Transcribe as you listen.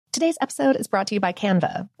Today's episode is brought to you by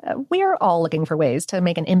Canva. We're all looking for ways to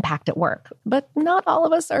make an impact at work, but not all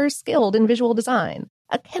of us are skilled in visual design.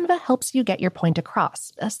 Canva helps you get your point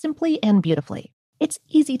across, simply and beautifully. It's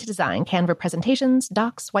easy to design Canva presentations,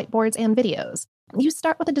 docs, whiteboards, and videos. You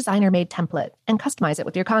start with a designer-made template and customize it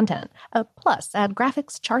with your content. Plus, add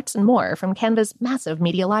graphics, charts, and more from Canva's massive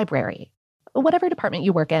media library. Whatever department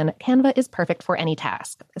you work in, Canva is perfect for any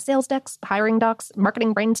task. Sales decks, hiring docs,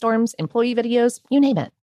 marketing brainstorms, employee videos, you name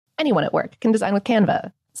it. Anyone at work can design with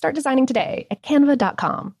Canva. Start designing today at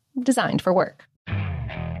canva.com. Designed for work.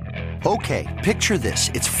 Okay, picture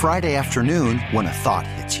this. It's Friday afternoon when a thought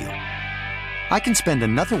hits you. I can spend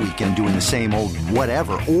another weekend doing the same old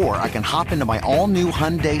whatever, or I can hop into my all-new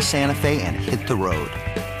Hyundai Santa Fe and hit the road.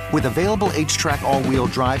 With available H-Track all-wheel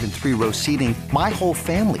drive and 3-row seating, my whole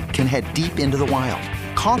family can head deep into the wild.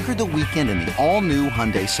 Conquer the weekend in the all-new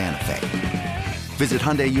Hyundai Santa Fe. Visit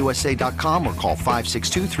HyundaiUSA.com or call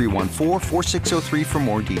 562-314-4603 for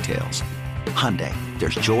more details. Hyundai,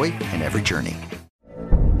 there's joy in every journey.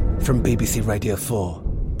 From BBC Radio 4,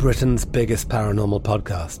 Britain's biggest paranormal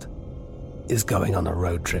podcast is going on a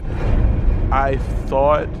road trip. I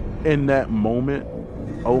thought in that moment,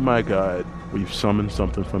 oh my God, we've summoned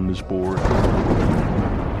something from this board.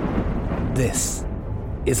 This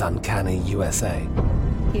is Uncanny USA.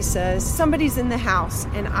 He says, somebody's in the house,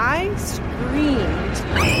 and I screamed.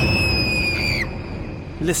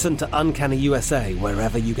 Listen to Uncanny USA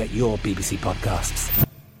wherever you get your BBC podcasts,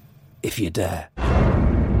 if you dare.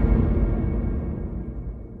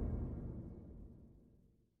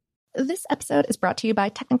 This episode is brought to you by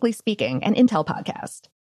Technically Speaking, an Intel podcast.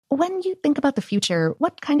 When you think about the future,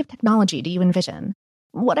 what kind of technology do you envision?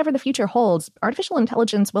 Whatever the future holds, artificial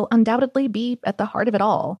intelligence will undoubtedly be at the heart of it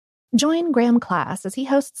all. Join Graham Class as he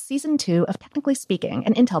hosts Season 2 of Technically Speaking,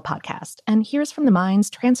 an Intel podcast, and hears from the minds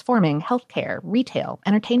transforming healthcare, retail,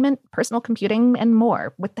 entertainment, personal computing, and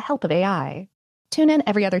more with the help of AI. Tune in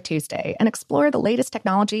every other Tuesday and explore the latest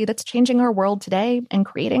technology that's changing our world today and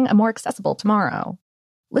creating a more accessible tomorrow.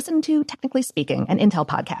 Listen to Technically Speaking, an Intel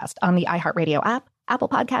podcast on the iHeartRadio app, Apple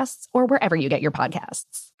Podcasts, or wherever you get your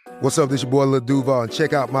podcasts. What's up, this your boy Lil Duval, and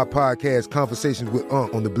check out my podcast, Conversations with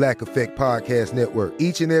Unc, on the Black Effect Podcast Network.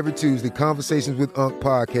 Each and every Tuesday, Conversations with Unc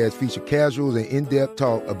podcast feature casuals and in-depth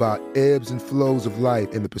talk about ebbs and flows of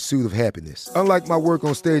life and the pursuit of happiness. Unlike my work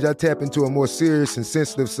on stage, I tap into a more serious and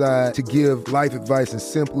sensitive side to give life advice and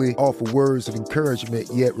simply offer words of encouragement,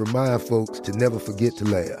 yet remind folks to never forget to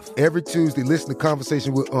laugh. Every Tuesday, listen to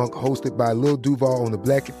Conversation with Unc, hosted by Lil Duval on the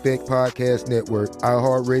Black Effect Podcast Network,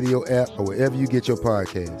 iHeartRadio app, or wherever you get your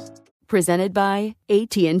podcasts. Presented by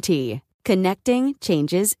AT&T. Connecting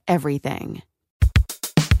changes everything.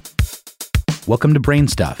 Welcome to Brain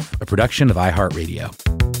Stuff, a production of iHeartRadio.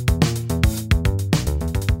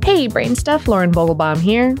 Hey, Brain Stuff, Lauren Vogelbaum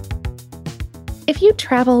here. If you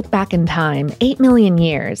traveled back in time 8 million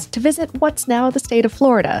years to visit what's now the state of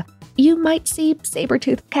Florida, you might see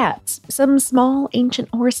saber-toothed cats, some small ancient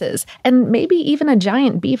horses, and maybe even a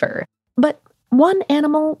giant beaver. But one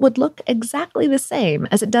animal would look exactly the same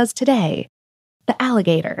as it does today: the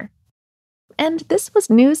alligator. And this was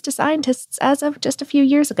news to scientists as of just a few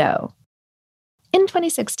years ago. In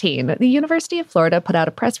 2016, the University of Florida put out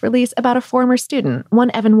a press release about a former student, one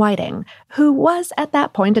Evan Whiting, who was at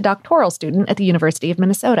that point a doctoral student at the University of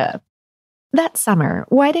Minnesota. That summer,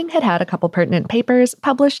 Whiting had had a couple pertinent papers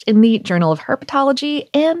published in the Journal of Herpetology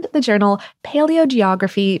and the journal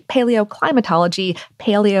Paleogeography, Paleoclimatology,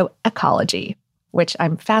 Paleoecology, which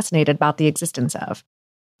I'm fascinated about the existence of.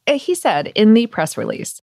 He said in the press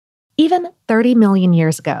release, "Even 30 million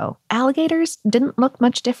years ago, alligators didn't look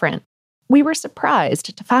much different. We were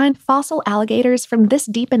surprised to find fossil alligators from this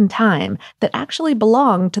deep in time that actually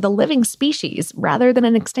belonged to the living species rather than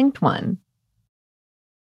an extinct one."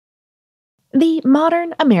 The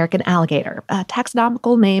modern American alligator, a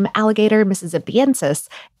taxonomical name Alligator mississippiensis,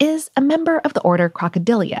 is a member of the order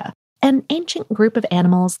Crocodilia, an ancient group of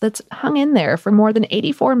animals that's hung in there for more than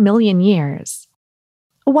 84 million years.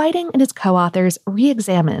 Whiting and his co-authors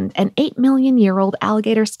re-examined an 8-million-year-old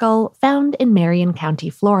alligator skull found in Marion County,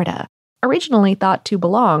 Florida, originally thought to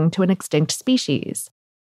belong to an extinct species.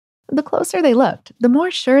 The closer they looked, the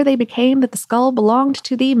more sure they became that the skull belonged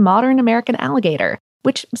to the modern American alligator,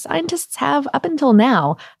 which scientists have, up until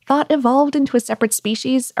now, thought evolved into a separate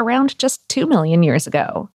species around just 2 million years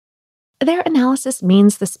ago. Their analysis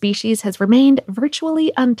means the species has remained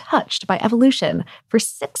virtually untouched by evolution for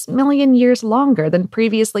 6 million years longer than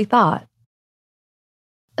previously thought.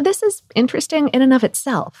 This is interesting in and of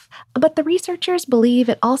itself, but the researchers believe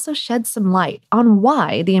it also sheds some light on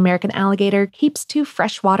why the American alligator keeps to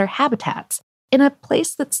freshwater habitats, in a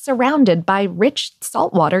place that's surrounded by rich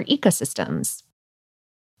saltwater ecosystems.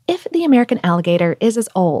 If the American alligator is as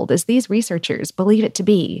old as these researchers believe it to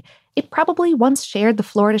be, it probably once shared the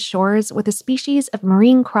Florida shores with a species of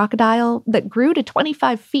marine crocodile that grew to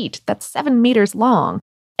 25 feet, that's 7 meters long,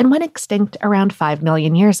 and went extinct around 5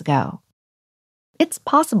 million years ago. It's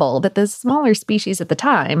possible that the smaller species at the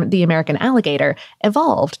time, the American alligator,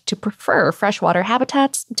 evolved to prefer freshwater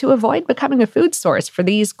habitats to avoid becoming a food source for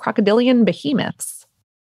these crocodilian behemoths.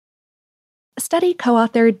 Study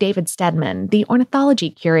co-author David Stedman, the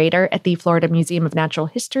ornithology curator at the Florida Museum of Natural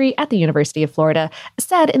History at the University of Florida,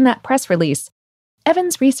 said in that press release,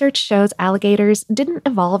 Evans' research shows alligators didn't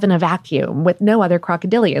evolve in a vacuum with no other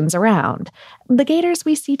crocodilians around. The gators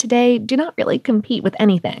we see today do not really compete with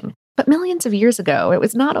anything. But millions of years ago, it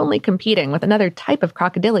was not only competing with another type of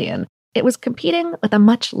crocodilian, it was competing with a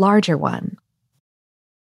much larger one.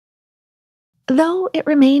 Though it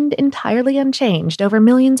remained entirely unchanged over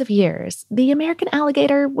millions of years, the American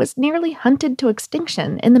alligator was nearly hunted to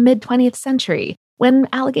extinction in the mid-20th century when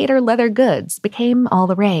alligator leather goods became all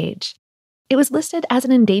the rage. It was listed as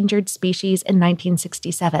an endangered species in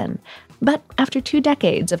 1967, but after 2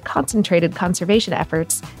 decades of concentrated conservation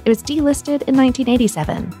efforts, it was delisted in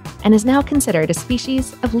 1987 and is now considered a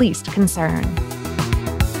species of least concern.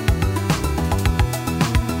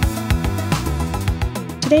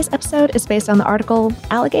 Today's episode is based on the article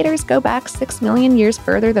Alligators Go Back 6 Million Years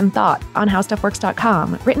Further Than Thought on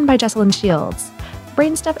HowStuffWorks.com, written by Jesselyn Shields.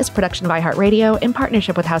 Brainstuff is a production of iHeartRadio in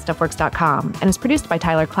partnership with HowStuffWorks.com and is produced by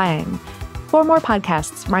Tyler Klang. For more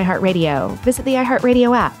podcasts from iHeartRadio, visit the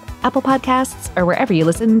iHeartRadio app, Apple Podcasts, or wherever you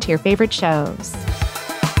listen to your favorite shows.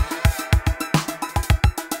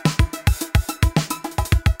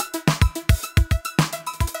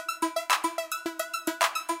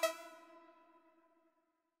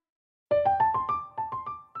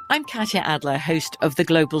 I'm Katya Adler, host of The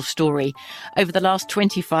Global Story. Over the last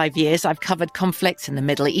 25 years, I've covered conflicts in the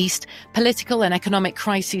Middle East, political and economic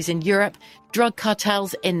crises in Europe, drug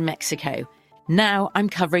cartels in Mexico. Now I'm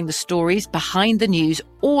covering the stories behind the news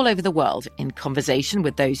all over the world in conversation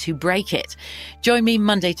with those who break it. Join me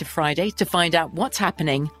Monday to Friday to find out what's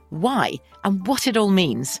happening, why, and what it all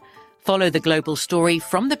means. Follow The Global Story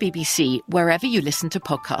from the BBC wherever you listen to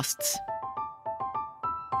podcasts.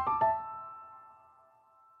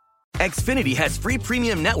 Xfinity has free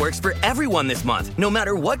premium networks for everyone this month, no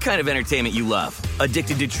matter what kind of entertainment you love.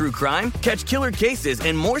 Addicted to true crime? Catch killer cases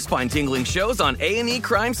and more spine-tingling shows on A&E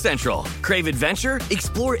Crime Central. Crave adventure?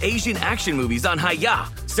 Explore Asian action movies on Hi-Ya.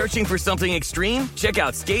 Searching for something extreme? Check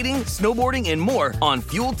out skating, snowboarding, and more on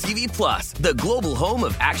Fuel TV Plus, the global home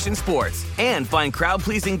of action sports. And find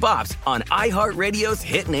crowd-pleasing bops on iHeartRadio's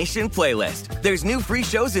Hit Nation playlist. There's new free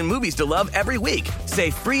shows and movies to love every week. Say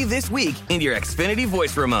free this week in your Xfinity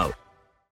voice remote.